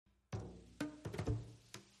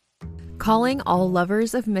Calling all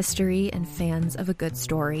lovers of mystery and fans of a good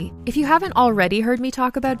story. If you haven't already heard me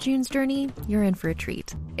talk about June's Journey, you're in for a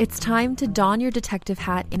treat. It's time to don your detective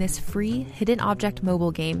hat in this free hidden object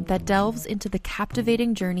mobile game that delves into the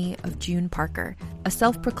captivating journey of June Parker, a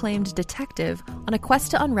self-proclaimed detective on a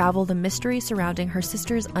quest to unravel the mystery surrounding her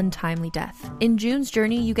sister's untimely death. In June's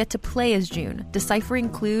Journey, you get to play as June, deciphering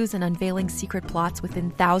clues and unveiling secret plots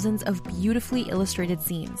within thousands of beautifully illustrated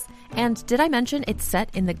scenes. And did I mention it's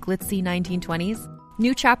set in the glitzy 1920s?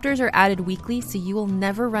 New chapters are added weekly, so you will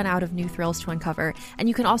never run out of new thrills to uncover, and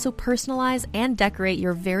you can also personalize and decorate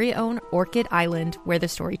your very own Orchid Island where the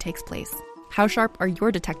story takes place. How sharp are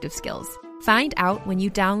your detective skills? Find out when you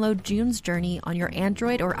download June's Journey on your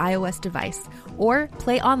Android or iOS device, or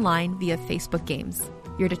play online via Facebook Games.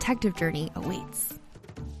 Your detective journey awaits.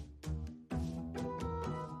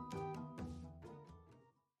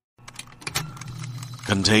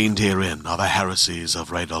 Contained herein are the heresies of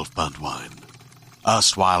Radolf Burntwine,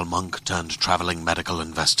 erstwhile monk turned traveling medical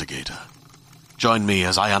investigator. Join me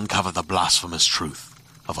as I uncover the blasphemous truth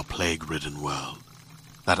of a plague-ridden world,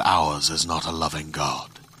 that ours is not a loving God,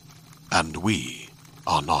 and we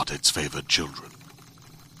are not its favored children.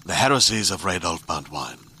 The heresies of Radolf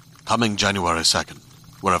Burntwine, coming January 2nd,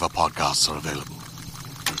 wherever podcasts are available.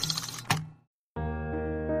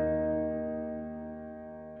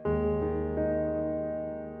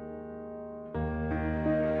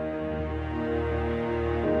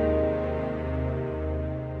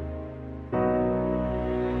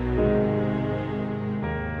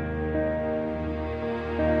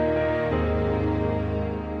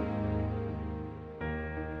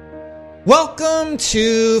 Welcome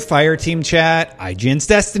to Fireteam Chat, IGN's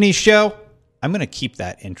Destiny show. I'm going to keep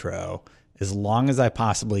that intro as long as I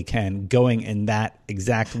possibly can, going in that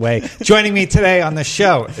exact way. Joining me today on the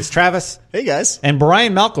show is Travis. Hey, guys. And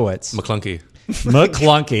Brian Malkowitz. McClunky.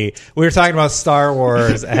 We were talking about Star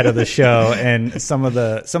Wars ahead of the show and some of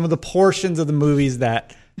the portions of the movies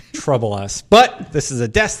that trouble us. But this is a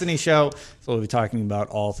Destiny show, so we'll be talking about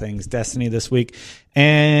all things Destiny this week.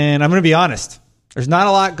 And I'm going to be honest. There's not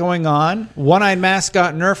a lot going on. One-Eyed Mask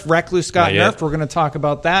got nerfed. Recluse got nerfed. We're going to talk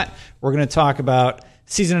about that. We're going to talk about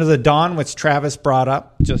Season of the Dawn, which Travis brought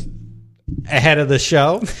up just ahead of the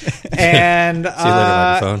show. And see you later,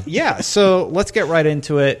 microphone. Yeah, so let's get right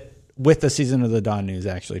into it with the Season of the Dawn news,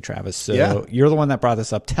 actually, Travis. So you're the one that brought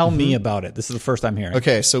this up. Tell me about it. This is the first I'm hearing.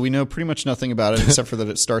 Okay, so we know pretty much nothing about it except for that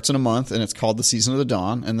it starts in a month and it's called the Season of the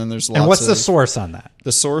Dawn. And then there's lots And what's the source on that?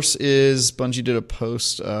 The source is Bungie did a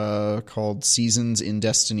post called Seasons in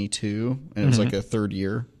Destiny 2. And it was like a third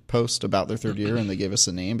year post about their third year, and they gave us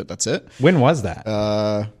a name, but that's it. When was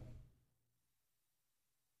that?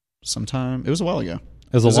 Sometime. It was a while ago.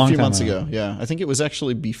 It was a few months ago. Yeah, I think it was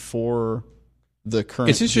actually before the current.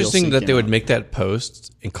 It's interesting DLC that they would out. make that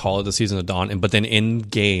post and call it the Season of Dawn, but then in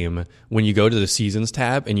game, when you go to the Seasons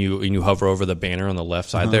tab and you hover over the banner on the left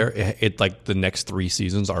side there, it like the next 3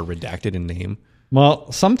 seasons are redacted in name.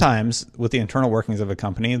 Well, sometimes with the internal workings of a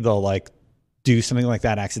company, they'll like do something like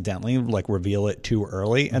that accidentally, like reveal it too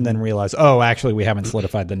early, and then realize, oh, actually, we haven't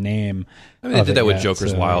solidified the name. I mean, they did that with yet,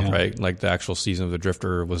 Joker's so, Wild, yeah. right? Like the actual Season of the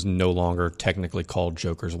Drifter was no longer technically called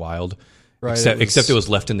Joker's Wild. Right, Except it was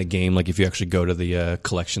left in the game. Like if you actually go to the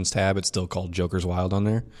collections tab, it's still called Joker's Wild on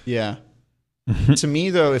there. Yeah. To me,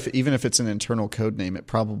 though, even if it's an internal code name, it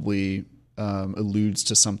probably alludes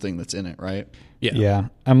to something that's in it, right? Yeah.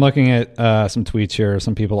 I'm looking at some tweets here.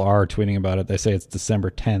 Some people are tweeting about it. They say it's December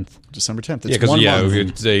 10th. December 10th. It's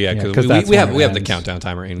Yeah, because one month. we have the countdown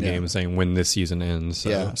timer in game saying when this season ends. So.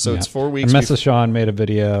 Yeah, so it's 4 weeks. And Mesa Sean made a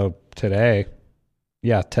video today.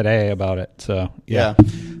 Yeah, today about it. So yeah.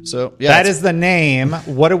 So that is the name.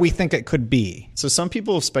 What do we think it could be? So some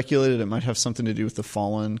people have speculated it might have something to do with the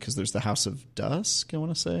Fallen, because there's the House of Dusk, I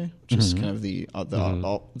want to say, which is kind of the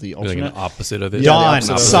alternate. Like an opposite of it. Dawn,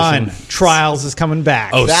 opposite of Sun, Trials is coming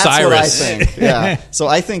back. Oh, That's Cyrus. what I think. Yeah. So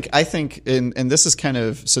I think, and this is kind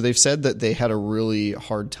of, so they've said that they had a really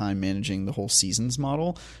hard time managing the whole seasons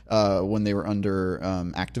model when they were under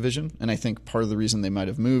Activision. And I think part of the reason they might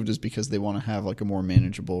have moved is because they want to have like a more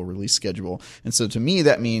manageable release schedule. And so to me,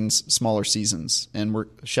 that means smaller seasons. And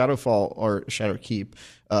Shadowfall or Shadowkeep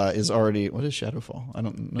is already, what is Shadowfall? I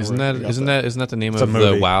don't know. Isn't that the name of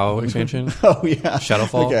movie. the WoW expansion? Oh yeah,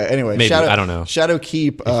 Shadowfall. Okay, anyway, maybe I don't know.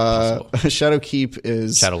 Shadowkeep. Shadowkeep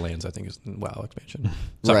is Shadowlands, I think, is the WoW expansion.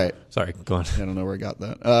 Right. Sorry, go on. I don't know where I got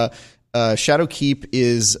that. Shadowkeep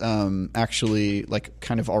is actually like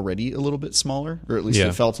kind of already a little bit smaller, or at least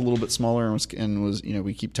it felt a little bit smaller, and was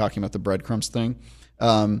we keep talking about the breadcrumbs thing.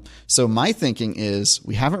 So my thinking is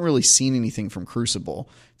we haven't really seen anything from Crucible.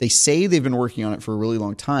 They say they've been working on it for a really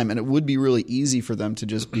long time, and it would be really easy for them to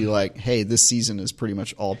just be like, hey, this season is pretty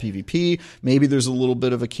much all PvP. Maybe there's a little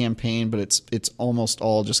bit of a campaign, but it's almost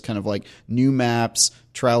all just kind of like new maps,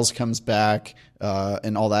 Trials comes back,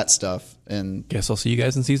 and all that stuff. And guess I'll see you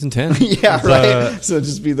guys in season 10. yeah, right. So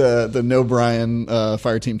just be the no Brian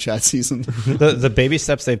Fireteam chat season. The baby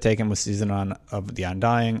steps they've taken with season on of the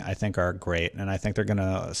Undying, I think, are great, and I think they're going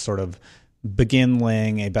to sort of begin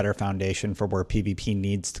laying a better foundation for where PvP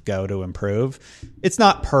needs to go to improve. It's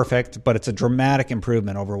not perfect, but it's a dramatic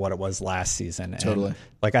improvement over what it was last season. Totally. And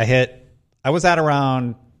like I was at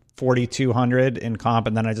around 4,200 in comp,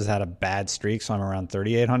 and then I just had a bad streak, so I'm around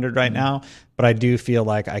 3,800 right now. But I do feel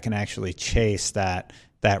like I can actually chase that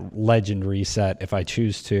legend reset if I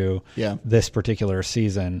choose to. This particular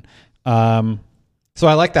season. So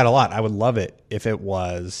I like that a lot. I would love it if it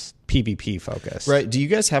was PvP focused. Right. Do you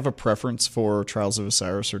guys have a preference for Trials of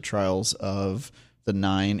Osiris or Trials of the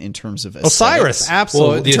Nine in terms of aesthetics? Osiris,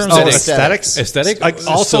 absolutely. Well, the in terms of aesthetics. aesthetic, like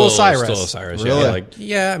also still, Osiris. Still Osiris. Really?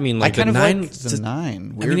 Yeah. I mean, like I kind the of nine. like the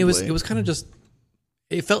Nine. Weirdly. I mean, it was kind of just.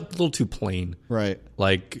 It felt a little too plain. Right.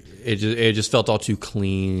 Like it just felt all too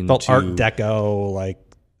clean. Felt Art Deco, like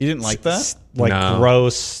you didn't like that? Like No.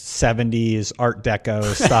 gross 70s Art Deco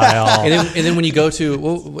style. and then when you go to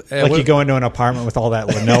like you go into an apartment with all that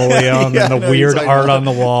linoleum Yeah, and I the know weird what you're art talking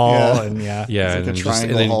on the wall, Yeah. and yeah, It's and, like a then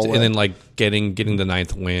triangle hallway. and then like getting the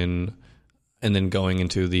ninth win, and then going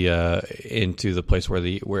into the place where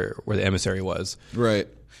the emissary was. Right.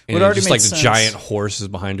 And It already just made like sense. the giant horse is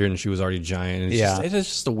behind her, and she was already giant. And it's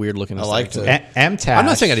just a weird looking. I liked it. MTAS. I'm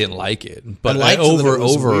not saying I didn't like it, but I liked that over it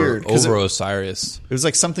was weird, 'cause over Osiris. It was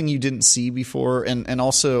like something you didn't see before, and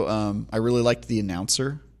also I really liked the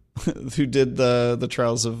announcer who did the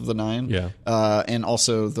Trials of the Nine. Yeah. And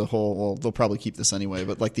also the whole. Well, they'll probably keep this anyway,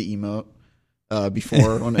 but like the emote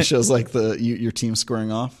before when it shows like your team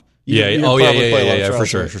squaring off. Yeah. You Oh, probably play a lot of yeah. For Trials,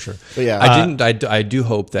 sure, right? for sure. But yeah, I do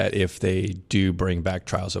hope that if they do bring back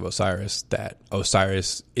Trials of Osiris, that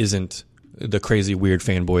Osiris isn't the crazy weird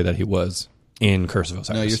fanboy that he was in Curse of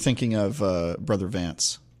Osiris. no, you're thinking of Brother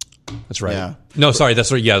Vance. That's right. Yeah. No, sorry.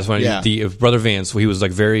 That's right. Yeah, that's right. Yeah. The Brother Vance, he was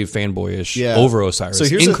like very fanboyish Yeah. over Osiris So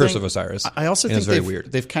here's in the Curse thing. of Osiris. I also and think it's very weird.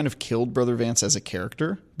 they've kind of killed Brother Vance as a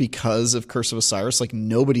character because of Curse of Osiris. Like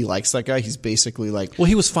nobody likes that guy. He's basically like Well,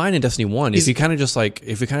 he was fine in Destiny 1. If he kind of just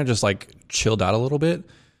like chilled out a little bit.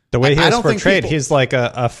 The way he I was don't think portrayed, people- he's like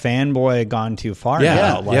a fanboy gone too far. Yeah,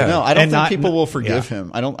 now. Like, yeah. No, I don't and think not- people will forgive yeah.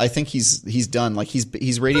 him. I think he's done. Like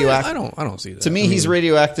he's radioactive. I don't see that. To me, he's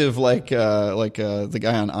radioactive like the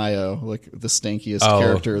guy on IO, like the stankiest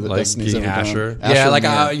character that like Destiny's ever Asher. done. Yeah, like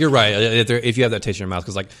Mir. you're right. If you have that taste in your mouth,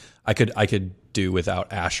 because like I could do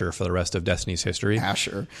without Asher for the rest of Destiny's history.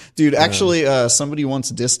 Asher. Dude, actually, somebody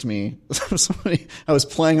once dissed me. I was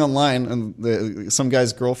playing online, and some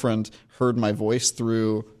guy's girlfriend heard my voice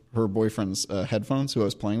through her boyfriend's headphones, who I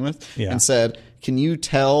was playing with, and said, "Can you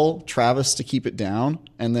tell Travis to keep it down?"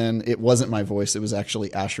 And then it wasn't my voice; it was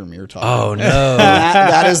actually Asher Mir talking. Oh no!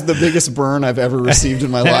 That is the biggest burn I've ever received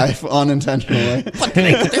in my life, unintentionally.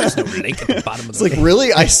 There's no link at the bottom of It's like,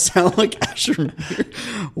 really? I sound like Asher Mir?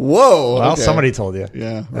 Whoa. Well, okay. somebody told you.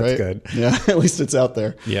 Yeah, That's right? good. Yeah, at least it's out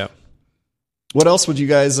there. Yeah. What else would you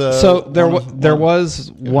guys? So there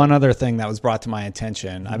was one other thing that was brought to my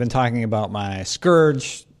attention. I've been talking about my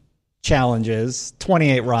Scourge challenges,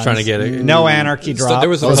 28 runs, Trying to get it. no anarchy drop. So there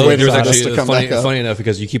was, I was waiting there was for this actually to come funny, back up. funny enough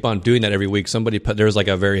because you keep on doing that every week. Somebody put there's like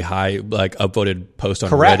a very high like upvoted post on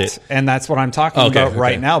Correct. Reddit. And that's what I'm talking Okay, about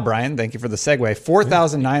right okay. now, Brian. Thank you for the segue.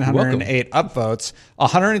 4,908 upvotes,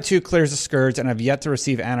 102 clears a Scourge, and I've yet to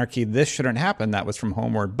receive Anarchy. This shouldn't happen. That was from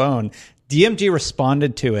Homeward Bone. DMG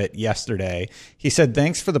responded to it yesterday. He said,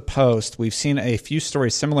 "Thanks for the post. We've seen a few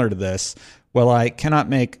stories similar to this. While I cannot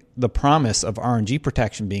make the promise of RNG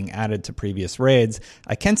protection being added to previous raids,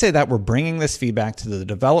 I can say that we're bringing this feedback to the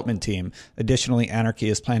development team. Additionally, Anarchy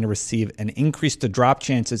is planning to receive an increase to drop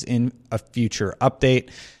chances in a future update.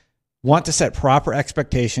 Want to set proper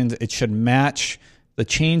expectations. It should match the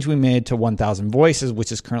change we made to 1,000 voices,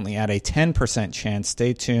 which is currently at a 10% chance.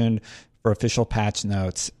 Stay tuned for official patch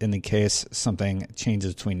notes in the case something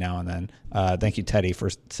changes between now and then." Thank you, Teddy, for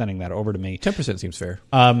sending that over to me. 10% seems fair.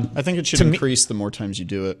 I think it should To me- increase the more times you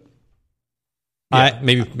do it.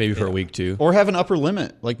 maybe for a week too. Or have an upper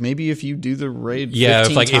limit. Like maybe if you do the raid 15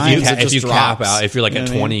 if times, you cap drops. out, if you're like at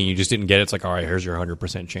 20 what I mean? and you just didn't get it, it's like, all right, here's your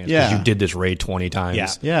 100% chance. Yeah. Because you did this raid 20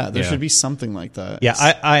 times. Yeah, there should be something like that. Yeah,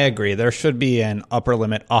 I agree. There should be an upper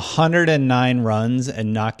limit. 109 runs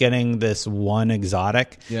and not getting this one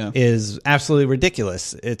exotic is absolutely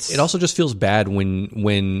ridiculous. It also just feels bad when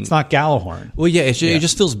it's not Gallahorn. Well, yeah, it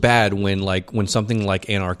just feels bad when something like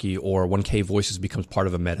Anarchy or 1K Voices becomes part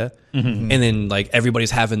of a meta, and then like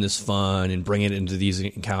everybody's having this fun and bringing it into these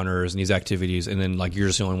encounters and these activities, and then like you're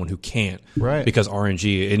just the only one who can't, right? Because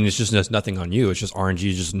RNG, and it's just nothing on you. It's just RNG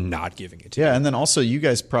is just not giving it to you. Yeah, and then also you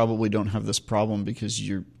guys probably don't have this problem because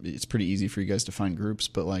it's pretty easy for you guys to find groups,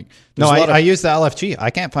 but like I use the LFG. I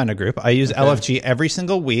can't find a group. I use LFG every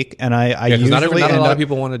single week, and I usually not a lot of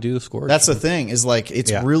people want to do the score. That's the thing is like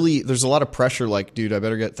it's really there's a lot of pressure. Like, dude, I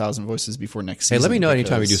better get 1,000 voices before next season. Hey, let me know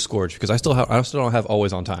anytime you do Scourge because I still don't have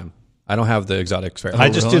always on time. I don't have the exotic. I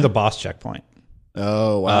just do the boss checkpoint.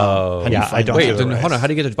 Oh wow! I don't. Wait, then hold on. How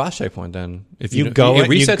do you get a boss checkpoint then? If you go, it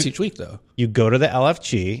resets each week though. You go to the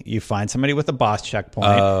LFG, you find somebody with a boss checkpoint,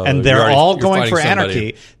 and they're all going for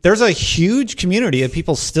Anarchy. There's a huge community of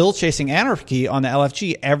people still chasing Anarchy on the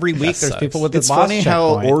LFG every week. There's people with the boss checkpoint. It's funny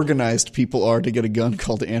how organized people are to get a gun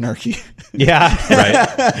called Anarchy. Yeah,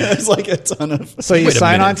 right. There's like a ton of. So you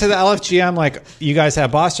sign on to the LFG. I'm like, you guys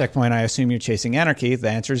have boss checkpoint. I assume you're chasing Anarchy. The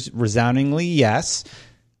answer is resoundingly yes.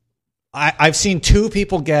 I've seen 2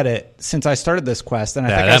 people get it since I started this quest, and I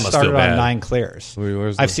think I started on 9 clears.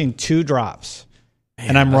 I've seen 2 drops,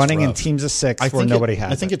 and I'm running in teams of 6 where nobody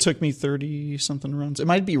has it. I think it took me 30-something runs. It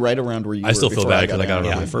might be right around where you were. I still feel bad because I got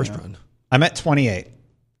it on my first run. I'm at 28.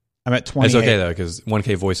 It's okay, though, because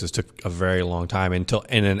 1K Voices took a very long time and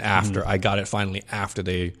then after, I got it finally after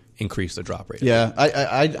they increased the drop rate. Yeah,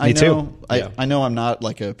 I Me know. too. I know I'm not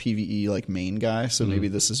like a PvE like main guy, so maybe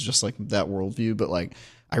this is just like that worldview, but like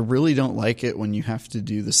I really don't like it when you have to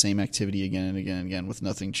do the same activity again and again and again with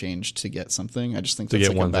nothing changed to get something. I just think that's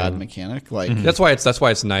like a bad mechanic. Like that's why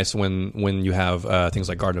it's nice when you have things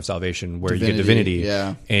like Garden of Salvation where you get Divinity,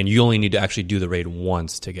 and you only need to actually do the raid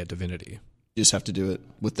once to get Divinity. You just have to do it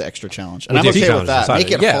with the extra challenge. And I'm okay with that.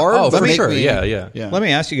 Make it hard. Oh, for sure. Yeah. Let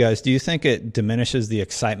me ask you guys, do you think it diminishes the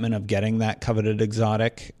excitement of getting that coveted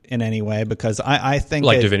exotic in any way? Because I think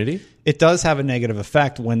Divinity? It does have a negative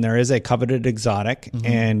effect when there is a coveted exotic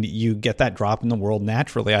and you get that drop in the world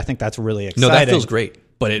naturally. I think that's really exciting. No, that feels great.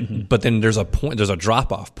 But then there's a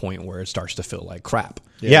drop off point where it starts to feel like crap.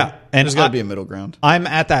 Yeah. And there's got to be a middle ground. I'm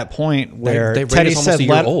at that point where Teddy said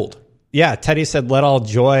old. Yeah, Teddy said, let all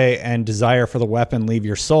joy and desire for the weapon leave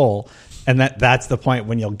your soul. And that's the point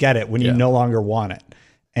when you'll get it, when you no longer want it.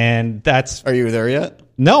 And that's... Are you there yet?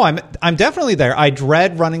 No, I'm definitely there. I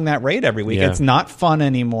dread running that raid every week. It's not fun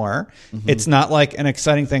anymore. It's not like an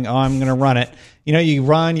exciting thing. Oh, I'm going to run it. You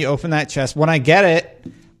run, you open that chest. When I get it,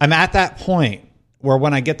 I'm at that point where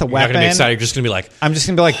when I get the weapon... You're not going to be excited. You're just going to be like... I'm just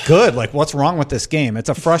going to be like, good. Like, what's wrong with this game? It's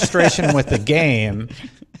a frustration with the game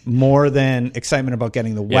more than excitement about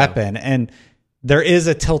getting the weapon. And there is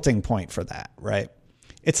a tilting point for that, right?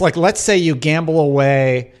 It's like, let's say you gamble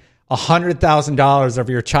away $100,000 of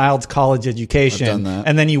your child's college education, I've done that.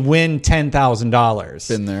 and then you win $10,000.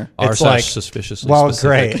 Been there. It's like suspiciously specific.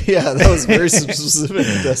 Great. Yeah, that was very specific,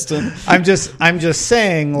 Destin. I'm just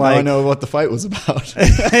saying, like, now I know what the fight was about.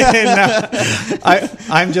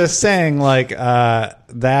 I'm just saying, like,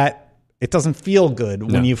 that it doesn't feel good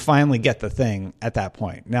when you finally get the thing at that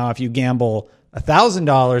point. Now, if you gamble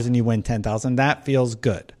 $1,000 and you win $10,000, that feels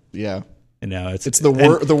good. Yeah. It's the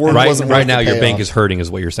word. The word wasn't right now. Your bank off. is hurting, is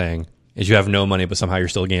what you're saying. Is you have no money, but somehow you're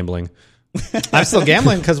still gambling. I'm still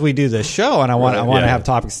gambling because we do this show, and I want to have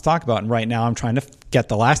topics to talk about. And right now, I'm trying to get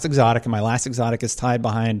the last exotic, and my last exotic is tied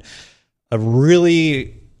behind a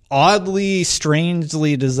really oddly,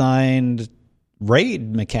 strangely designed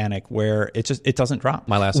raid mechanic where it doesn't drop.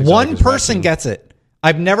 My last one person gets it.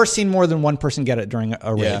 I've never seen more than one person get it during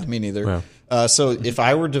a raid. Yeah, me neither. Yeah. So if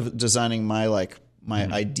I were designing my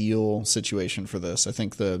ideal situation for this, I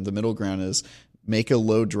think the middle ground is make a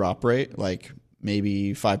low drop rate, like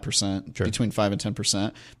maybe 5%, between 5 and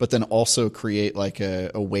 10%, but then also create like a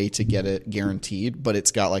way to get it guaranteed, but it's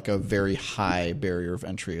got like a very high barrier of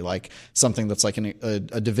entry, like something that's like a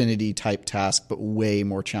divinity type task, but way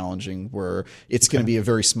more challenging, where it's going to be a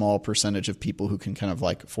very small percentage of people who can kind of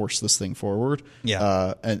like force this thing forward.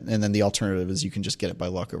 Yeah. And then the alternative is you can just get it by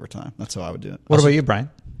luck over time. That's how I would do it. What about you, Brian?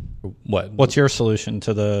 What's your solution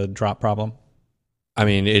to the drop problem? I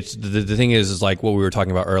mean, it's the thing is like what we were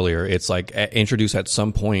talking about earlier. It's like introduce at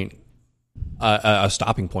some point a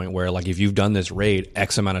stopping point where like if you've done this raid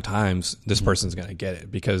X amount of times, this person's going to get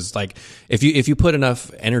it. Because like if you put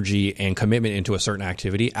enough energy and commitment into a certain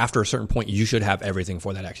activity, after a certain point you should have everything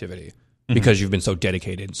for that activity because you've been so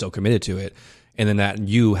dedicated and so committed to it. And then that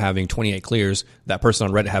you having 28 clears, that person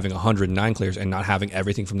on Reddit having 109 clears and not having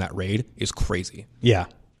everything from that raid is crazy. Yeah.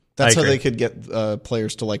 That's how they could get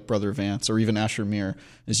players to like Brother Vance or even Asher Mir.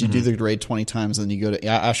 Is you do the raid 20 times and then you go to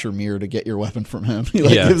Asher Mir to get your weapon from him. He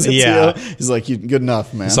gives it to you. He's like, good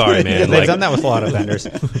enough, man. Sorry, man. They've done that with a lot of vendors.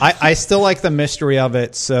 I still like the mystery of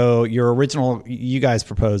it. So you guys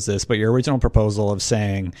proposed this, but your original proposal of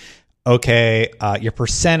saying, okay, your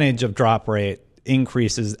percentage of drop rate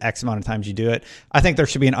increases X amount of times you do it. I think there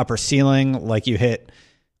should be an upper ceiling, like you hit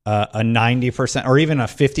a 90% or even a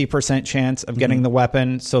 50% chance of getting the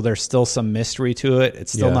weapon. So there's still some mystery to it.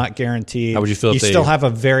 It's still not guaranteed. How would you feel? You still have a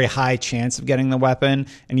very high chance of getting the weapon,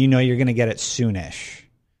 and you know you're going to get it soonish.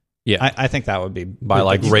 Yeah, I think that would be by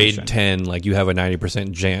like raid 10, like you have a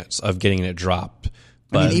 90% chance of getting it dropped.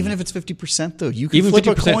 I mean, even if it's 50%, though, you can flip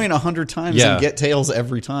 50%. A coin 100 times and get tails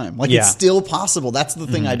every time. Like, it's still possible. That's the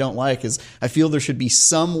thing I don't like is I feel there should be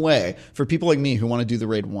some way for people like me who want to do the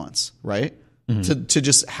raid once, right? To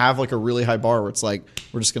just have like a really high bar where it's like,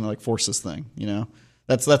 we're just going to like force this thing, you know?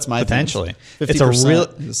 That's my potentially. Thing.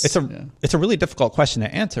 It's a really difficult question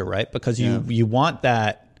to answer, right? Because you want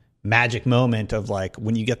that magic moment of like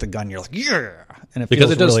when you get the gun, you're like, yeah, and it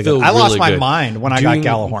feels really good. I lost my mind when I got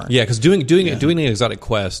Gallahorn. Yeah, because doing an exotic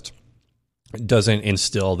quest doesn't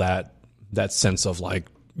instill that sense of like,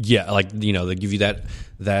 like, you know, they give you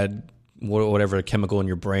that whatever chemical in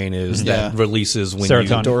your brain is that releases when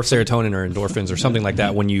serotonin or endorphins or something like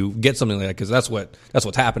that when you get something like that, because that's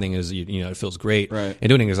what's happening is you know it feels great. Right. And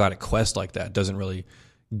doing an exotic quest like that doesn't really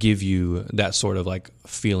give you that sort of like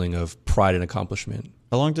feeling of pride and accomplishment.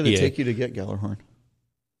 How long did it take you to get Gallahorn?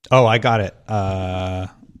 Oh, I got it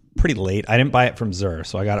pretty late. I didn't buy it from Xur,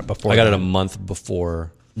 so I got it before. I got it a month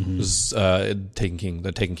before Taken King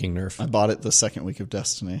nerf. I bought it the second week of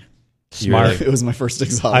Destiny. Smart. It was my first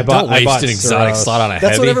exotic. Don't waste an exotic slot on a heavy.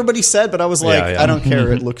 That's what everybody said, but I was like, I don't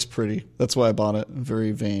care. It looks pretty. That's why I bought it.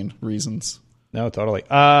 Very vain reasons. No, totally.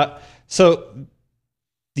 So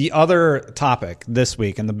the other topic this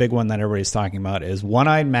week, and the big one that everybody's talking about, is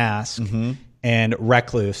One-Eyed Mask and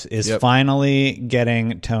Recluse is finally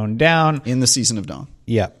getting toned down. In the Season of Dawn.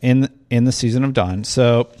 Yeah, in the Season of Dawn.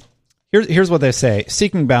 So here's what they say.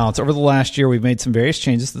 Seeking balance. Over the last year, we've made some various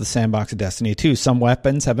changes to the sandbox of Destiny 2. Some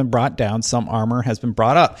weapons have been brought down, some armor has been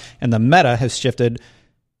brought up, and the meta has shifted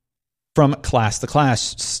from class to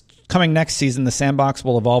class. Coming next season, the sandbox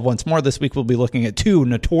will evolve once more. This week, we'll be looking at 2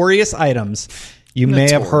 notorious items you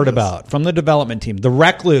may have heard about from the development team. The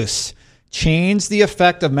Recluse. Change the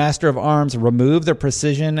effect of Master of Arms. Remove the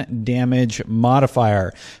precision damage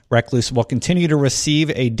modifier. Recluse will continue to receive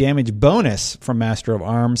a damage bonus from Master of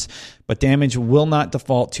Arms, but damage will not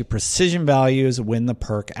default to precision values when the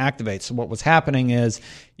perk activates. So what was happening is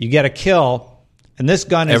you get a kill, and this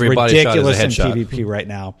gun is ridiculous in PvP right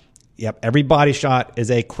now. Yep, every body shot is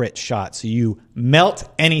a crit shot. So you melt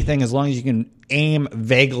anything as long as you can aim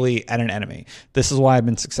vaguely at an enemy. This is why I've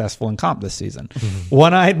been successful in comp this season.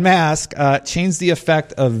 One-Eyed Mask changed the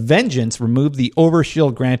effect of Vengeance. Remove the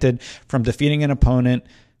overshield granted from defeating an opponent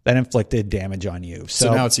that inflicted damage on you.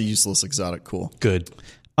 So now it's a useless exotic. Cool. Good.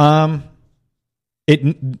 I'm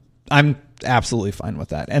absolutely fine with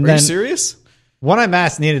that. And Are you serious? One-Eyed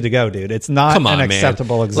Mask needed to go, dude. It's not an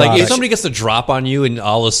acceptable exotic. Like, if somebody gets a drop on you and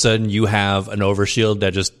all of a sudden you have an overshield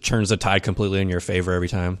that just turns the tide completely in your favor every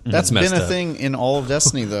time. That's been a thing in all of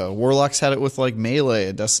Destiny, though. Warlocks had it with, like, Melee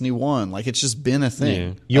at Destiny 1. Like, it's just been a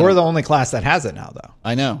thing. Yeah. You're the only class that has it now, though.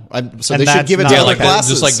 I know. So they should give it to other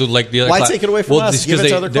classes. Just like the other Why take it away from us? Give it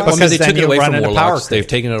to other classes. Because they took it away from Warlocks. They've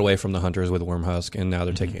taken it away from the Hunters with Wormhusk, and now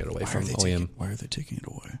they're taking it away from OEM. Why are they taking it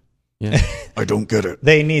away? Yeah. I don't get it.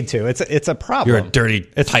 They need to. It's a problem. You're a dirty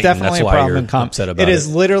It's Titan. definitely That's a why problem you're in comp. upset about it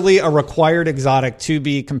is literally a required exotic to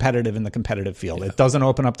be competitive in the competitive field. Yeah. It doesn't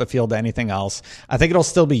open up the field to anything else. I think it'll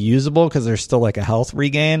still be usable because there's still like a health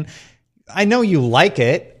regain. I know you like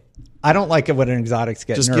it. I don't like it when an exotics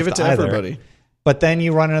get just nerfed give it to either. everybody. But then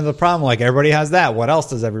you run into the problem like everybody has that. What else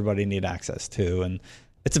does everybody need access to? And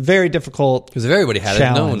it's a very difficult because if everybody had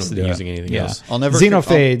it, no one would be using anything else. I'll never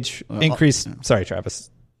Xenophage increase. Sorry, Travis.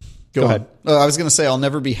 Go ahead. I was going to say, I'll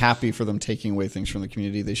never be happy for them taking away things from the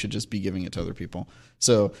community. They should just be giving it to other people.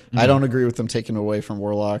 So I don't agree with them taking away from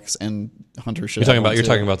Warlocks, and Hunters should. You're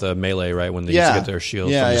talking about the melee, right? When they used to get their shield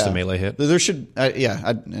from just a melee hit. There should,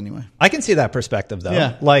 anyway. I can see that perspective though.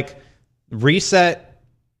 Yeah. Like reset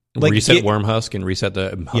reset Wormhusk and reset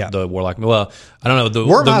the Warlock. Well, I don't know. The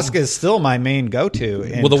Wormhusk is still my main go-to.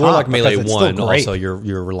 Well, the Warlock melee one also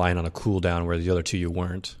you're relying on a cooldown where the other two you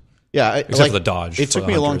weren't. Yeah, except for the dodge. It took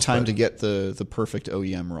me a long time to get the perfect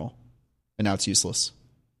OEM roll, and now it's useless.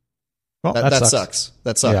 Well, that sucks.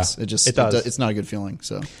 That sucks. Yeah, it does. It's not a good feeling.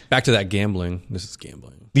 So back to that gambling. This is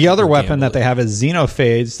gambling. The other weapon that they have is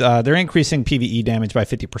Xenophades. They're increasing PvE damage by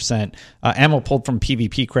 50%. Ammo pulled from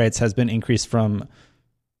PvP crates has been increased from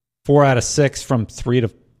 4 out of 6 from 3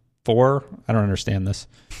 to 4. I don't understand this.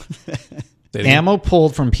 Ammo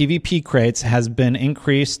pulled from PvP crates has been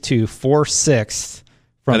increased to 4/6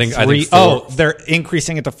 from 3. They're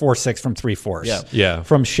increasing it to 4/6 from 3/4. Yeah.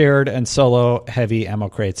 From shared and solo heavy ammo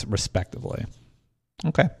crates, respectively.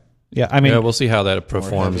 Okay. Yeah, I mean, we'll see how that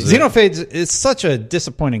performs. Xenophades is such a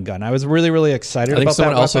disappointing gun. I was really, really excited about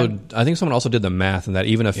that weapon. I think someone also did the math, and that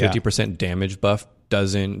even a 50% damage buff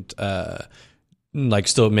doesn't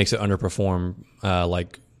still makes it underperform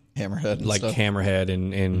like Hammerhead,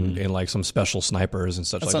 and like some special snipers and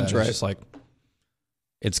such like that. Right. It's just like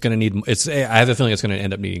it's going to need. I have a feeling it's going to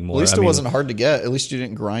end up needing more. At least it wasn't hard to get. At least you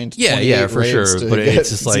didn't grind. Yeah, for sure. But it's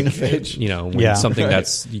just like Xenophage. when something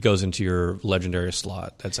that's goes into your legendary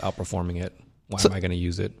slot that's outperforming it. Why am I going to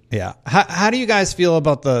use it? Yeah. How do you guys feel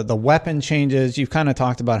about the weapon changes? You've kind of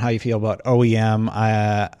talked about how you feel about OEM.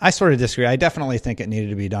 I sort of disagree. I definitely think it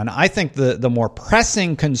needed to be done. I think the more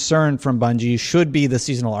pressing concern from Bungie should be the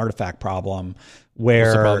seasonal artifact problem, where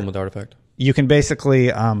what's the problem with the artifact? You can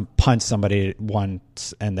basically punch somebody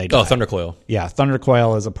once and they die. Oh, Thundercoil. Yeah,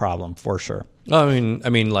 Thundercoil is a problem for sure. I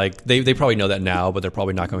mean, like they probably know that now, but they're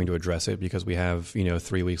probably not going to address it because we have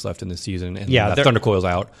 3 weeks left in the season, and that Thundercoil's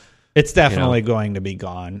out. It's definitely going to be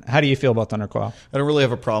gone. How do you feel about Thundercoil? I don't really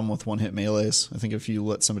have a problem with one-hit melees. I think if you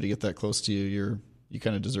let somebody get that close to you, you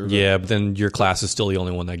kind of deserve it. Yeah, but then your class is still the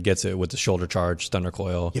only one that gets it with the shoulder charge,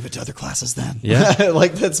 Thundercoil. Give it to other classes then. Yeah.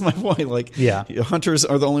 That's my point. Hunters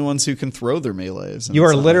are the only ones who can throw their melees. You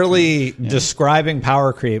are literally describing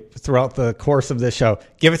power creep throughout the course of this show.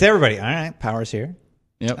 Give it to everybody. All right, power's here.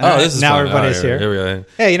 Yep. This is now fun. everybody's here. Here we go.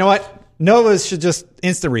 Hey, you know what? Novas should just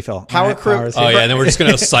instant refill. Power creep. And then we're just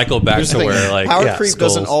going to cycle back to where power creep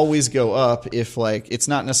doesn't always go up if it's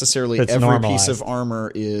not necessarily every normalized. Piece of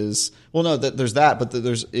armor is. Well, no, there's that, but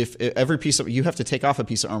there's if every piece of you have to take off a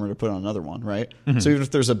piece of armor to put on another one, right? Mm-hmm. So even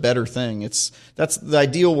if there's a better thing, that's the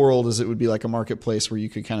ideal world. Is it would be like a marketplace where you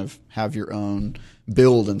could kind of have your own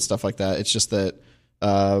build and stuff like that. It's just that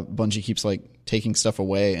Bungie keeps taking stuff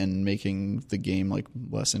away and making the game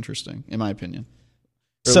less interesting, in my opinion.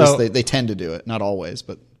 Or so they tend to do it, not always,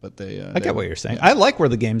 but they. I get what you're saying. I like where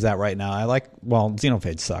the game's at right now.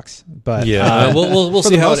 Xenophage sucks, but we'll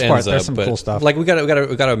see how it ends up. There's some cool stuff. We got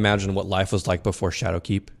to imagine what life was like before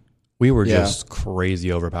Shadowkeep. We were just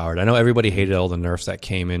crazy overpowered. I know everybody hated all the nerfs that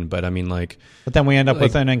came in, but I mean, but then we end up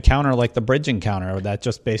with an encounter like the bridge encounter that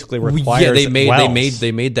just basically requires.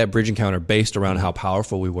 They made that bridge encounter based around how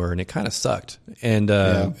powerful we were, and it kind of sucked. And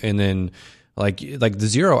then. Like the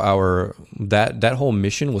 0 hour, that whole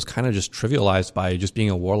mission was kind of just trivialized by just being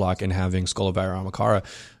a warlock and having Skull of Amakara.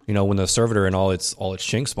 When the servitor and all its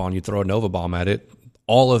shank spawn, you throw a Nova Bomb at it,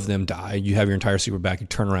 all of them die. You have your entire super back. You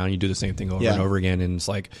turn around, you do the same thing over and over again, and it's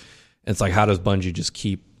like how does Bungie just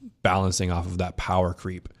keep balancing off of that power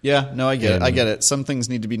creep? Yeah, no, I get it. Some things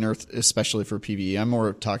need to be nerfed, especially for PvE. I'm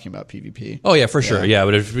more talking about PvP. Oh yeah, for sure. Yeah,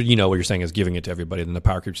 but if what you're saying is giving it to everybody, then the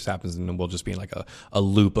power creep just happens, and then we'll just be in a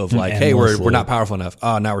loop of hey, we're not powerful enough.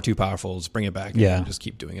 Oh, now we're too powerful. Let's bring it back. And just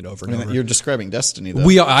keep doing it over and over. You're describing Destiny,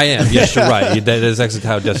 though. I am. Yes, you're right. That is actually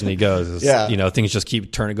how Destiny goes. Things just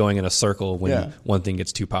keep going in a circle when one thing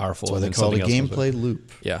gets too powerful. That's why they call it a gameplay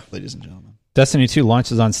loop. Yeah, ladies and gentlemen. Destiny 2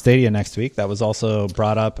 launches on Stadia next week. That was also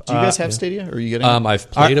brought up. Do you guys have Stadia? Or are you getting?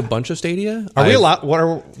 I've played a bunch of Stadia. Are we allowed?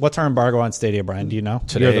 What's our embargo on Stadia, Brian? Do you know?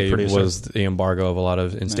 Today was the embargo of a lot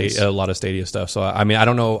of Stadia stuff. So I mean, I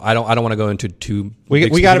don't know. I don't want to go into too.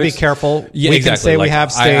 We got to be careful. Yeah, we exactly. Can say we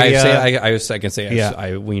have Stadia. I can say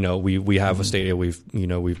we have a Stadia.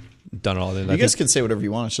 We've done all that. You guys can say whatever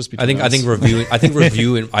you want. It's just I think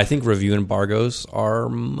review embargoes are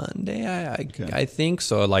Monday. I think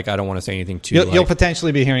so. I don't want to say anything too. You'll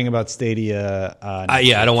potentially be hearing about Stadia. I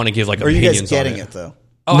don't want to give opinions. Are you guys getting it though?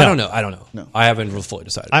 Oh, no. I don't know. No. I haven't fully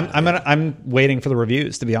decided. I'm waiting for the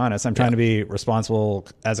reviews, to be honest. I'm trying to be responsible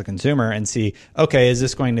as a consumer and see, okay, is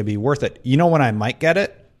this going to be worth it? You know when I might get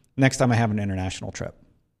it? Next time I have an international trip.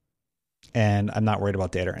 And I'm not worried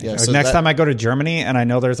about data or anything. So next time I go to Germany and I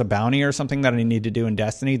know there's a bounty or something that I need to do in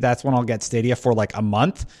Destiny, that's when I'll get Stadia for a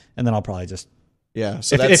month, and then I'll probably just... Yeah.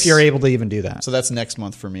 So if you're able to even do that. So that's next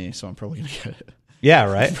month for me, so I'm probably going to get it. Yeah,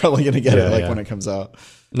 right? I'm probably going to get it when it comes out.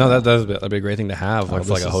 No, that'd be a great thing to have, like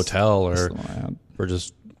for like a hotel or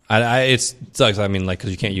just. It sucks. I mean, like,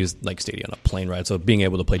 because you can't use like Stadia on a plane, right? So being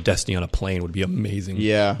able to play Destiny on a plane would be amazing.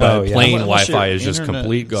 Yeah, but plane Wi-Fi is just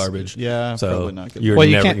complete garbage. Yeah, so probably not good.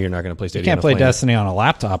 you're not going to play Stadia. You can't on a play plane. Destiny on a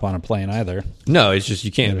laptop on a plane either. No, it's just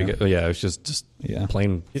you can't. Because, it's just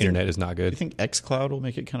plain internet is not Do good. you think xCloud will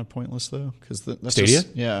make it kind of pointless though? Because that's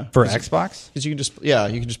Stadia, for Xbox, because you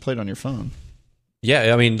can just play it on your phone.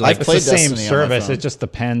 Yeah, I mean, like, it's the same Destiny service. It just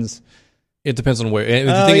depends. It depends on where. And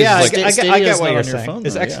the Oh thing yeah, is, like, I get what you're on your saying. phone,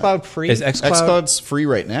 Is though, xCloud free? is xCloud? xCloud's free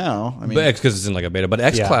right now. I mean, because it's in like a beta. But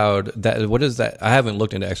xCloud, what is that? I haven't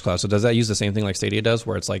looked into xCloud. So does that use the same thing like Stadia does,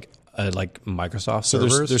 where it's like Microsoft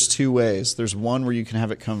servers? There's two ways. There's one where you can have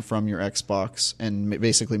it come from your Xbox and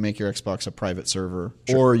basically make your Xbox a private server,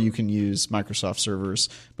 or you can use Microsoft servers,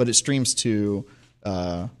 but it streams to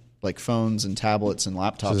like phones and tablets and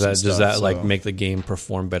laptops. Does that like make the game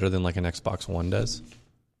perform better than like an Xbox One does?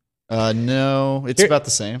 No, it's about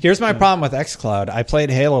the same. Here's my problem with xCloud. I played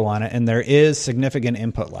Halo on it, and there is significant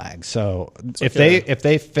input lag. So if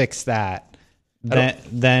they fix that,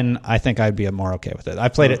 then I think I'd be more okay with it. I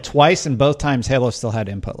played it twice, and both times Halo still had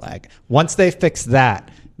input lag. Once they fix that,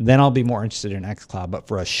 then I'll be more interested in xCloud. But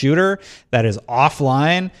for a shooter that is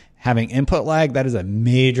offline, having input lag, that is a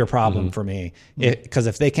major problem for me. Because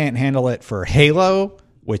if they can't handle it for Halo,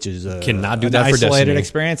 which is cannot do an that for isolated Destiny.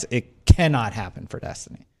 experience, it cannot happen for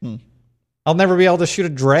Destiny. I'll never be able to shoot a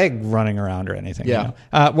drag running around or anything. Yeah.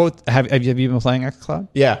 Have you been playing xCloud?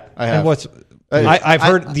 Yeah, I have. And I've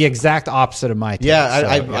heard the exact opposite of my taste. Yeah,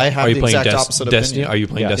 I have the exact opposite Destiny? opinion. Are you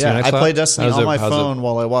playing Destiny Yeah, on I xCloud? play Destiny on my phone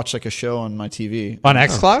while I watch like a show on my TV. On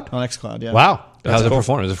xCloud? On xCloud, yeah. Wow. How's it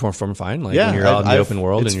perform? Does it perform fine? Like Yeah, when you're out in the open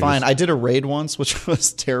world? It's and fine. Just, I did a raid once, which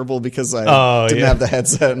was terrible because I didn't have the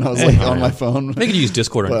headset and I was like on my phone. They could use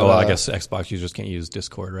Discord. But, I guess Xbox users can't use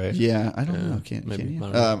Discord, right? Yeah, I don't know. Can you? I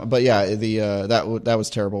don't know. But yeah, that was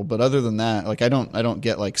terrible. But other than that, like I don't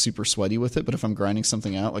get like super sweaty with it. But if I'm grinding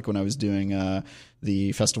something out, like when I was doing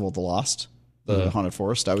the Festival of the Lost, the Haunted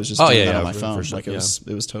Forest, I was just doing that on my phone. Sure, like it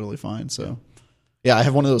was totally fine. So yeah, I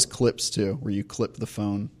have one of those clips too, where you clip the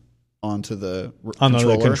phone onto the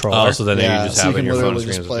controller. Oh, so then you just have it in your phone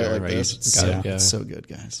screen. Just play it like this. It's so good,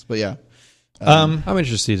 guys. But yeah. I'm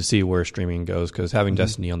interested to see where streaming goes because having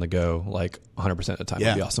Destiny on the go like 100% of the time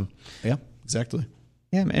would be awesome. Yeah, exactly.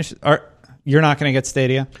 Yeah, you're not going to get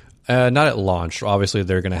Stadia? Not at launch. Obviously,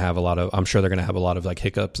 they're going to have I'm sure they're going to have a lot of like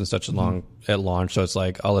hiccups and such along at launch. So it's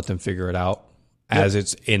like I'll let them figure it out as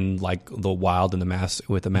it's in like the wild and the masses,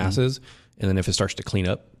 and then if it starts to clean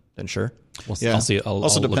up, then sure. I'll see.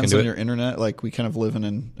 Also depends on your internet. Like we kind of live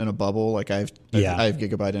in a bubble. Like I have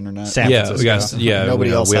gigabyte internet. San Francisco.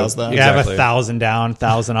 Nobody else has that. You have 1,000 down,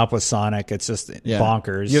 1,000 up with Sonic. It's just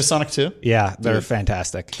bonkers. You have Sonic too? Yeah, they're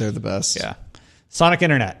fantastic. They're the best. Yeah, Sonic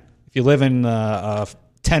Internet. If you live in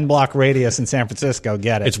 10-block radius in San Francisco,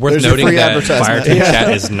 get it. It's worth There's noting free that advertisement. Fireteam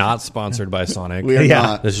Chat is not sponsored by Sonic. We are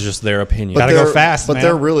not. This is just their opinion. Gotta go fast, but man.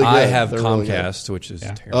 they're really good. I have They're really Comcast, which is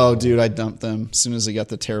terrible. Oh, dude, I dumped them as soon as they got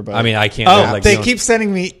the terabyte. I mean, I can't. They keep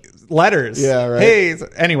sending me letters. Yeah, right. Hey,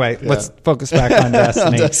 anyway, let's focus back on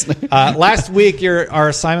Destiny. Last week, our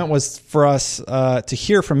assignment was for us to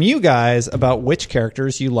hear from you guys about which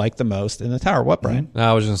characters you like the most in the tower. What, Brian? No,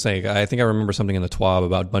 I was just going to say, I think I remember something in the TWAB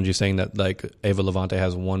about Bungie saying that like Ava Levante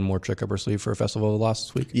has one more trick up her sleeve for a Festival of the Lost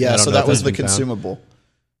this week. Yeah, so that was the consumable.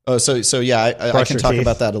 Oh, so yeah, I can talk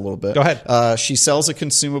about that a little bit. Go ahead. She sells a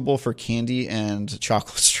consumable for candy and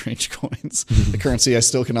chocolate strange coins, the currency I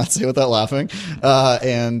still cannot say without laughing.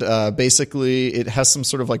 And basically, it has some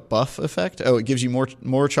sort of like buff effect. Oh, it gives you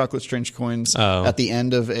more chocolate strange coins at the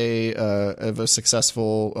end of a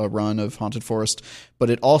successful run of Haunted Forest. But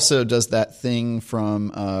it also does that thing from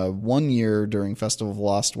 1 year during Festival of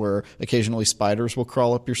Lost where occasionally spiders will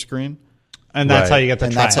crawl up your screen. And that's how you get the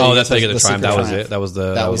triumph. That's how you get the triumph. That was it. That was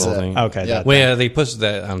the whole thing. Okay. Yeah. Well, yeah, they pushed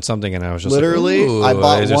that on something, and I was just literally, like,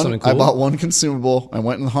 I bought one consumable. I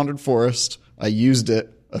went in the Haunted Forest. I used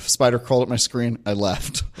it. A spider crawled up my screen. I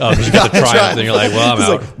left. Oh, because you got the triumph, and you're like, well, I'm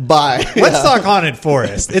out. Like, bye. Let's talk Haunted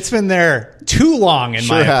Forest. It's been there too long, in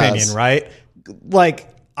my opinion, right? Like,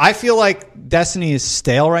 I feel like Destiny is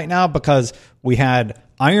stale right now because we had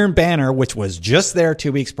Iron Banner, which was just there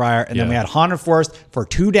 2 weeks prior, and then we had Haunted Forest for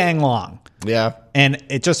too dang long. Yeah. And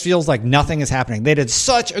it just feels like nothing is happening. They did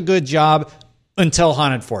such a good job until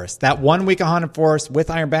Haunted Forest. That 1 week of Haunted Forest with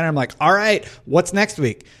Iron Banner, I'm like, all right, what's next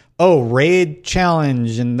week? Oh, Raid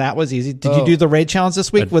Challenge, and that was easy. Did you do the Raid Challenge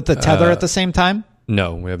this week with the tether at the same time?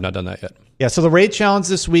 No, we have not done that yet. Yeah, so the Raid Challenge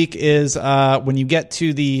this week is when you get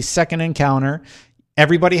to the second encounter,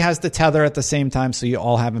 everybody has the tether at the same time, so you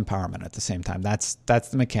all have empowerment at the same time. That's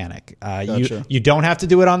the mechanic. Gotcha. You don't have to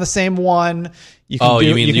do it on the same one. You can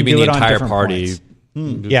you mean do the it on entire different party? points.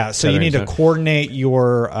 Yeah, so you need to coordinate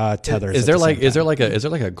your tethers. Is there like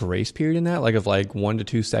a grace period in that, like of like 1 to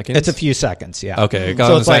 2 seconds? It's a few seconds. Yeah. Okay.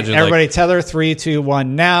 So it's like everybody tether 3, 2,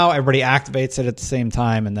 1 now. Everybody activates it at the same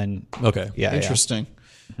time, and then okay. Yeah. Interesting.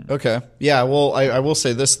 Okay. Yeah. Well, I will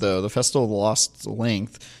say this though: the Festival of the Lost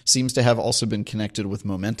Length seems to have also been connected with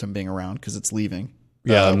momentum being around because it's leaving.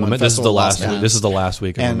 Yeah, when this is the Festival last. ends. This is the last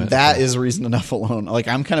week, of and Momentum. that is reason enough alone. Like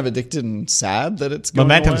I'm kind of addicted and sad that it's going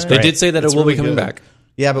Momentum's away. great. They did say that It's it will really be coming good. back.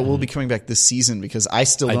 Yeah, but we'll be coming back this season because I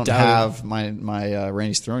still don't doubt have my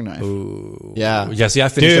Randy's throwing knife. Ooh. Yeah. Yeah. See, I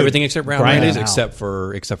finished Dude, everything except round grind Randy's, it out.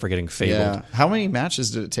 except for getting fabled. Yeah. How many matches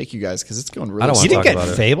did it take you guys? Because it's going really. I don't You want didn't to get talk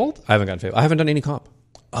about it. fabled? I haven't gotten fabled. I haven't done any comp.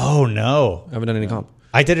 Oh no. I haven't done any comp.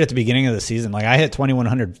 I did it at the beginning of the season. Like I hit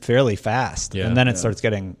 2100 fairly fast, Yeah. and then it starts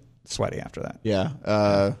getting sweaty after that. Yeah.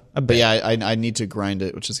 But yeah, I need to grind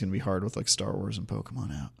it, which is going to be hard with like Star Wars and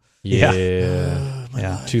Pokemon out. Yeah.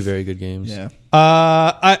 Yeah. 2 very good games. Yeah.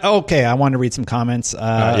 I wanted to read some comments.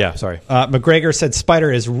 Yeah. Sorry. McGregor said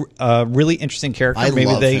Spider is a really interesting character. I Maybe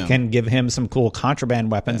love they him. can give him some cool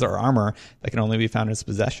contraband weapons or armor that can only be found in his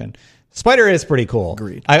possession. Spider is pretty cool.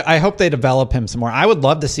 Agreed. I hope they develop him some more. I would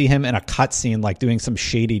love to see him in a cutscene, like doing some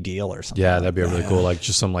shady deal or something. Yeah, that'd be really cool. Like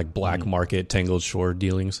just some like black market Tangled Shore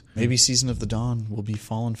dealings. Maybe Season of the Dawn will be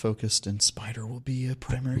Fallen focused and Spider will be a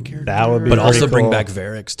primary character. That would be But also pretty bring cool. back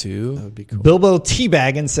Varix too. That would be cool. Bilbo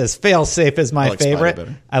Teabaggin says Failsafe is my I like Spider favorite.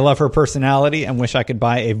 better. I love her personality and wish I could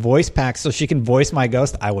buy a voice pack so she can voice my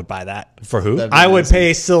ghost. I would buy that. For who? That'd be I would amazing.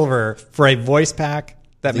 pay silver for a voice pack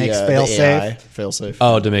that makes Failsafe. Failsafe.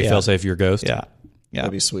 Oh, to make failsafe your ghost. Yeah. Yeah.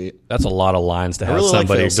 That'd be sweet. That's a lot of lines to have really like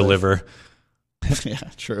somebody failsafe. deliver. Yeah,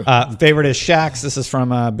 true. Favorite is Shax. This is from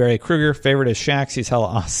Barry Kruger. Favorite is Shax. He's hella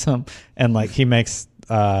awesome. And like he makes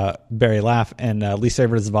Barry laugh. And least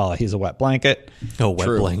favorite is Zavala. He's a wet blanket. Oh, wet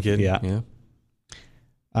True. blanket. Yeah.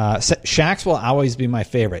 Shax will always be my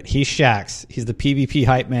favorite. He's Shax. He's the PvP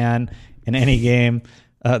hype man in any game.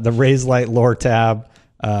 The Raise Light lore tab.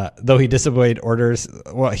 Though he disobeyed orders,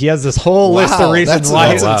 well, he has this whole list of reasons that's- why.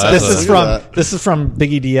 that's intense. This is from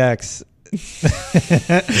Biggie DX.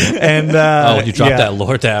 And He dropped that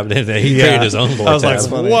lore tab. He created his own lore I was tab. like,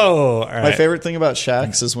 funny. whoa! All My right. favorite thing about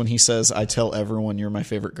Shax is when he says, I tell everyone you're my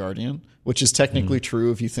favorite guardian, which is technically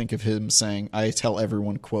true if you think of him saying, I tell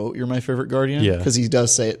everyone, quote, you're my favorite guardian. Yeah. Because he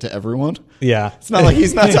does say it to everyone. Yeah, It's not like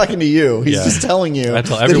he's not talking to you. He's Yeah. just telling you. I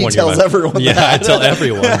tell that everyone. he tells you're my- everyone Yeah, that. I tell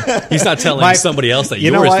everyone. He's not telling somebody else that you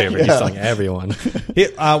you're know his what? favorite. Yeah. He's telling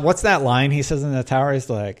everyone. what's that line he says in the tower? He's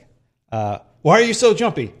like, "Why are you so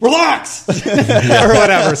jumpy? Relax," or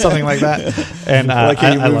whatever, something like that. And Like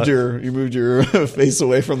I you moved your face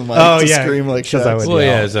away from the mic Oh, to yeah, scream like 'cause I Shax. would- Well,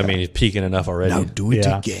 Yeah. yeah. I mean, he's peaking enough already. Do it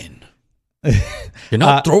again. You're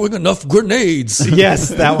not throwing enough grenades. yes,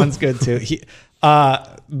 that one's good too.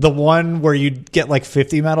 The one where you get like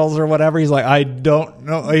 50 medals or whatever. He's like, I don't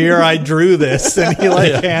know. Here, I drew this, and he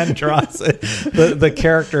like hand draws it. The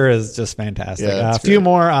character is just fantastic. Yeah, A it's few great.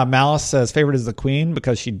 more. Malice says favorite is the Queen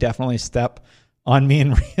because she definitely step on me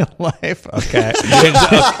in real life. Okay,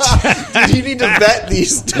 You need to vet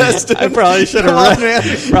these tests. I probably should have Come on, read.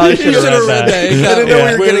 man. Probably You should have should've read that. I didn't know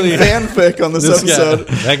Yeah. we were getting fanfic on this episode.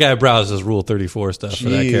 That guy browses Rule 34 stuff for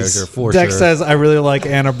that Jeez. character for Dex sure. says, I really like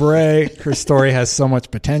Anna Bray. Her story has so much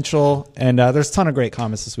potential. And there's a ton of great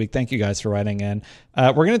comments this week. Thank you guys for writing in.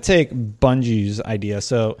 We're going to take Bungie's idea.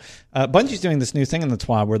 So Bungie's doing this new thing in the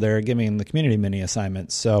TWAB where they're giving the community mini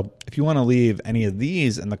assignments. So if you want to leave any of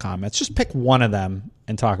these in the comments, just pick one of them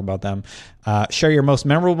and talk about them. Share your most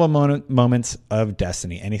memorable moments of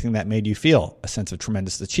Destiny. Anything that made you feel a sense of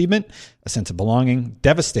tremendous achievement, a sense of belonging,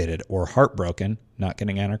 devastated, or heartbroken, not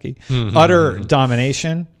getting anarchy, utter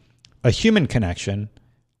domination, a human connection,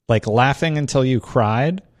 like laughing until you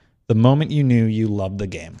cried, the moment you knew you loved the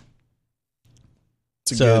game.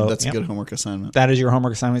 That's a good homework assignment. That is your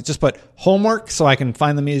homework assignment. Just put homework so I can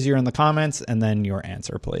find them easier in the comments, and then your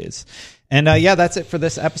answer, please. And that's it for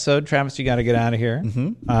this episode. Travis, you got to get out of here.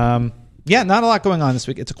 Not a lot going on this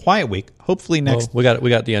week. It's a quiet week. Hopefully next. we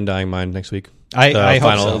got the Undying Mind next week. I hope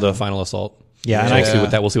final so. the final assault. Yeah,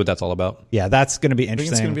 and we'll see what that's all about. Yeah, that's going to be I think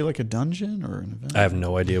interesting. it's going to be like a dungeon or an event. I have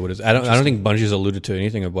no idea what it is. I don't think Bungie's alluded to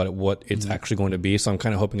anything about what it's actually going to be. So I'm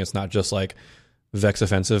kind of hoping it's not just like Vex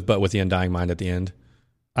offensive, but with the Undying Mind at the end.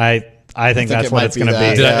 I think that's it what might it's be going to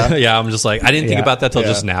that. be. Yeah, I'm just like I didn't think Yeah. about that till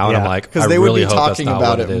just now, and I'm Yeah. like, Because I they really would be hope that's talking not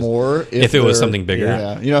about what it is. more if it was they're- something bigger.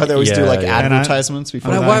 Yeah. You know how they always do Yeah, like yeah. advertisements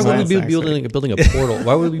before Why would we That's be next building a portal?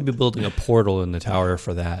 Why would we be building a portal in the tower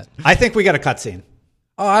for that? I think we got a cutscene.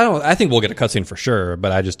 Oh, I think we'll get a cutscene for sure,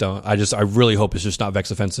 but I just don't. I really hope it's just not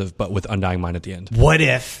Vex offensive, but with Undying Mind at the end. What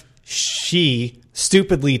if she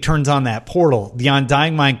stupidly turns on that portal? The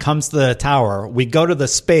Undying Mind comes to the tower. We go to the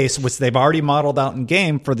space, which they've already modeled out in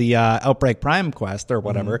game for the Outbreak Prime quest or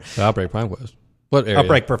whatever. The Outbreak Prime quest. What area?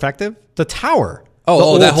 Outbreak Perfective? The tower.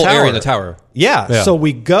 Oh, that whole area in the tower. Yeah. So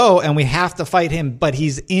we go and we have to fight him, but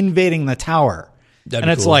he's invading the tower. That'd and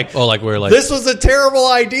be it's cool. like, we're like, this was a terrible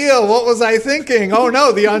idea. What was I thinking? Oh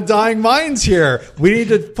no, the Undying Mind's here. We need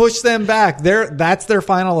to push them back. That's their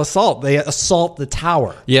final assault. They assault the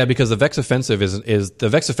tower. Yeah, because the Vex offensive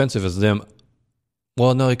is them.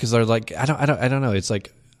 Well, no, because they're like, I don't know. It's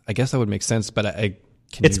like, I guess that would make sense, but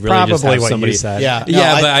It's you really just probably have what somebody, you said. Yeah,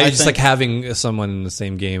 but I just think, like having someone in the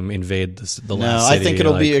same game invade the last No, city. I think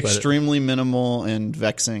it'll be but- extremely minimal and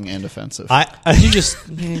vexing and offensive. You just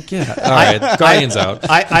yeah. All right, Guardians out.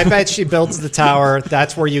 I bet she builds the tower.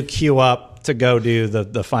 That's where you queue up to go do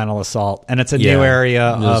the final assault, and it's a new area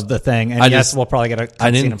of the thing. And we'll probably get a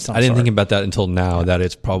cutscene of some I didn't sort. think about that until now. That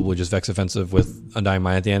it's probably just Vex offensive with Undying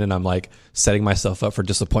Mind at the end, and I'm like setting myself up for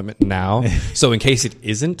disappointment now. So in case it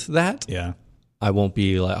isn't that, Yeah. I won't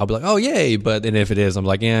be like, I'll be like, oh yay, but then if it is, I'm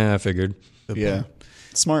like, yeah, I figured. Yeah,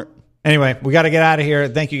 smart. Anyway, we got to get out of here.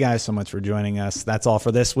 Thank you guys so much for joining us. That's all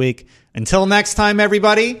for this week. Until next time,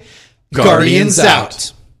 everybody. Guardians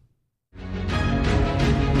out.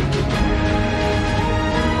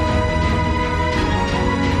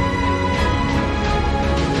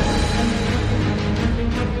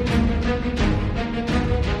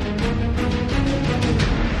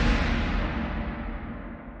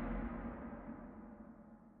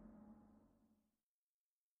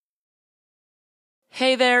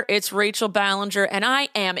 Hey there, it's Rachel Ballinger, and I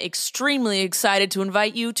am extremely excited to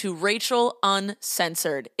invite you to Rachel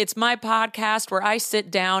Uncensored. It's my podcast where I sit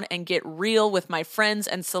down and get real with my friends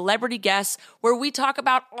and celebrity guests, where we talk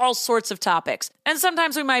about all sorts of topics. And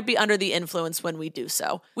sometimes we might be under the influence when we do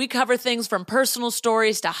so. We cover things from personal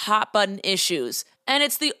stories to hot button issues. And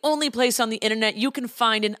it's the only place on the internet you can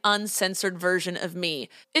find an uncensored version of me.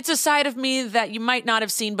 It's a side of me that you might not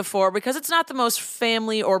have seen before because it's not the most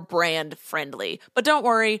family or brand friendly. But don't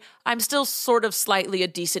worry, I'm still sort of slightly a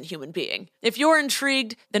decent human being. If you're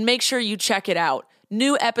intrigued, then make sure you check it out.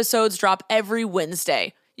 New episodes drop every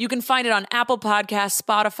Wednesday. You can find it on Apple Podcasts,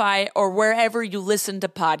 Spotify, or wherever you listen to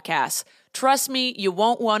podcasts. Trust me, you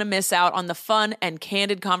won't want to miss out on the fun and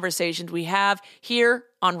candid conversations we have here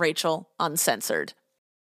on Rachel Uncensored.